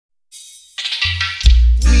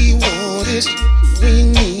it, we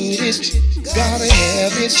need it, gotta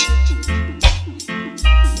have it.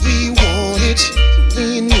 We want it,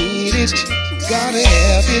 we need it, gotta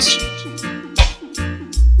have it.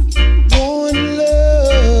 One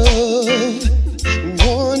love,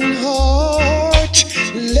 one heart,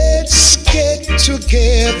 let's get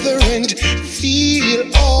together and feel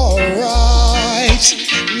alright.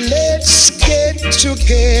 Let's get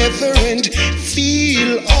together and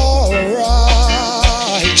feel alright.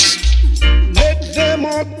 Let them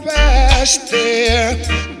all pass their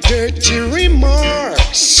dirty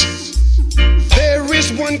remarks. There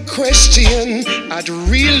is one question I'd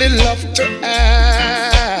really love to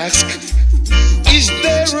ask. Is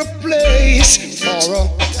there a place for a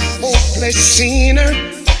hopeless sinner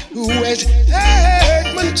who has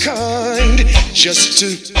hurt mankind just to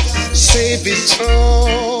save his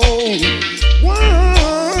own?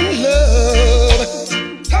 One love,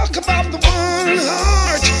 talk about the one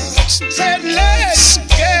heart, said let's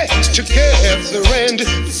get together and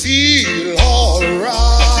feel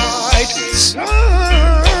alright.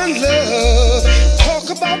 One love, talk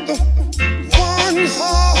about the one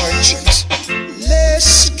heart,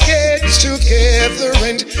 let's get together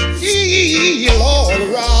and feel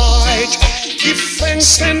alright. Give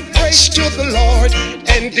thanks and praise to the Lord,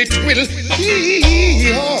 and it will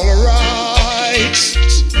be alright.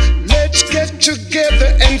 Let's get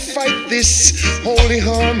together and fight this holy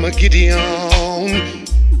Armageddon.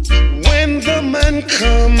 When the man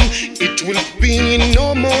come, it will be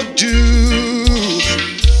no more doom.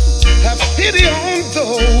 Have pity on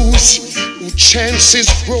those who chances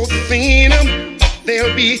grow thin.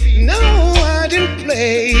 There'll be no hiding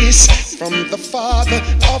place from the Father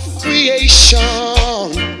of creation.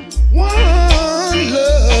 One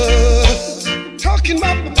love, talking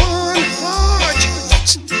about the one heart.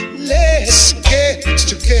 Let's get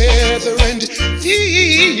together and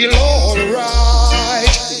feel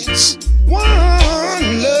alright.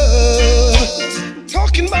 One love,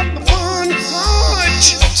 talking about the one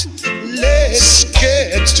heart. Let's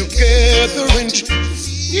get together and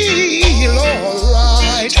feel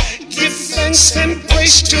alright. Give thanks and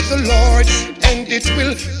praise to the Lord, and it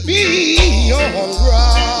will be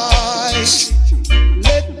alright.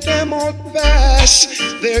 Let them all pass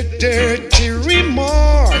their dirty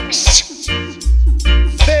remarks.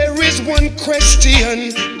 There is one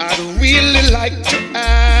question I'd really like to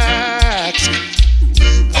ask.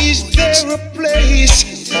 Is there a place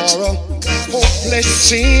for a hopeless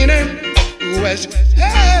sinner who has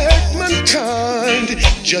hurt mankind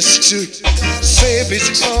just to save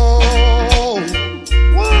his own?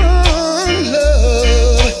 One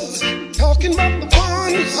love, talking about the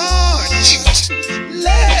one heart.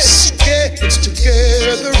 Let's get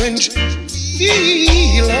together and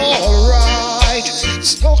feel alright.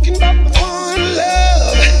 Talking about the one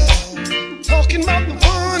love, talking about the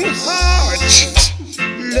one heart.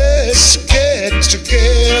 Let's get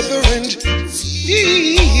together and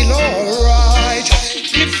feel alright.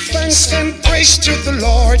 Give thanks and praise to the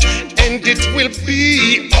Lord, and it will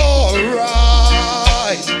be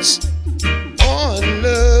alright. One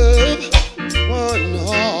love, one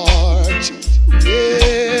heart.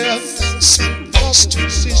 Yeah, thanks and praise to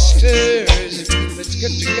sisters. Let's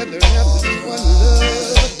get together and have one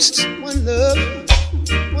love, one love,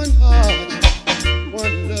 one heart,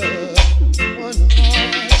 one love, one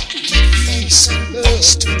heart. Peace and love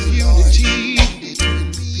to unity.